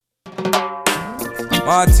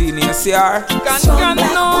Martini, you see her? God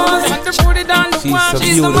knows, want to put it on the one.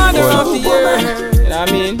 She's the mother of the earth. You know what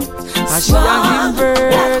I mean? And she a give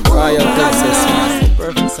birth. Royal classes,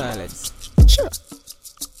 perfect silence. Sure.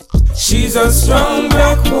 She's a strong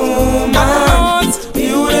black woman,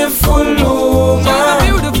 beautiful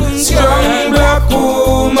woman, strong black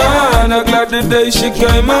woman. I'm glad the day she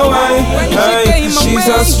came my way. Hey, she's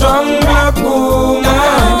a strong black woman,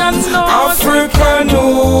 African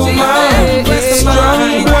woman,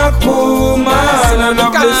 strong black woman. I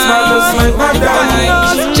love this man just like my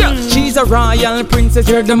dad. She's a royal princess,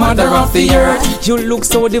 you're the mother of the earth. You look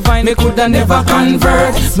so divine, me coulda never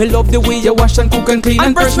convert. Me love the way you wash and cook and clean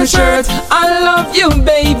and brush my shirt. I love you,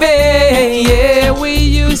 baby. Yeah, we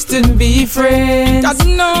used to be friends,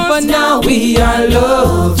 but now we are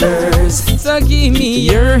lovers. So give me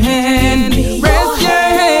your hand, rest your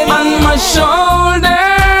head on my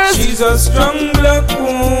shoulders. She's a strong black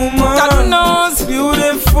woman, God knows,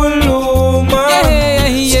 beautiful woman,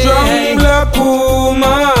 strong black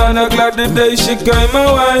woman. I'm glad the day she came my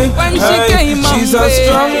way. When she came my she's way. a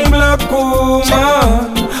strong black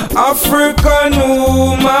woman, African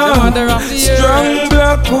woman, strong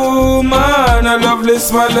black woman. A lovely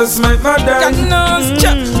smile that's make my day.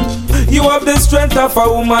 You have the strength of a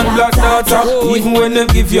woman, black daughter. Even when they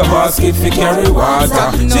give you a basket for carry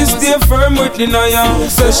water, she stay firm with the naya.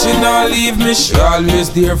 Says she not leave me, she always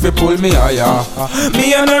there for pull me higher.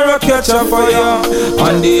 Me and her a catch a fire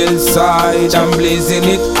on the hillside, I'm blazing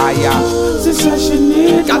it higher. She says she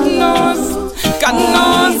need God knows, God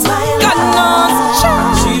knows, God knows.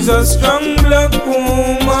 She's a strong black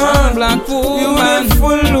woman, beautiful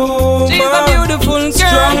woman. She's a beautiful girl,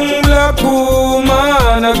 strong black woman.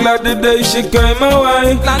 I'm glad the day she came my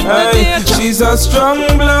way. Hey, she's a strong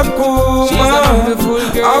black woman,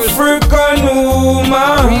 African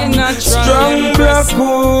woman, strong black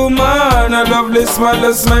woman. A lovely smile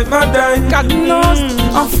that's make my day. God knows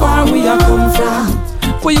how far we have come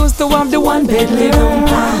from. We used to have the one bed laid down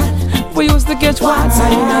pan. We used to catch water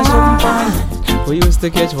in a jump pan. We used to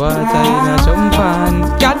catch water in a jump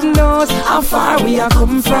pan. God knows how far we have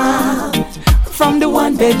come from the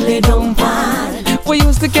one bed laid down pan. We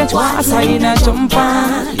used to catch water in a jump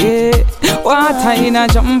pan. Yeah, water in a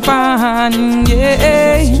jump pan.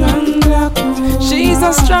 Yeah, she's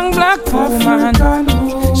a strong black woman.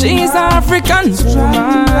 She's African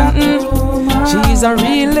woman. She's a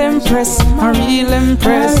real empress, a real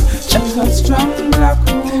empress. She's a strong black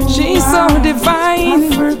woman. She's so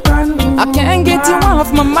divine. I can't get you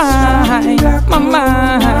off my mind, my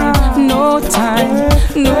mind. No time,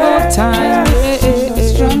 no time.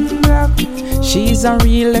 She's a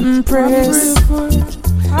real empress.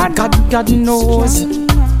 God knows.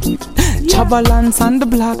 Jabalance and the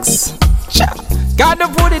Blaxx. Gotta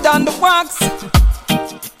put it on the wax.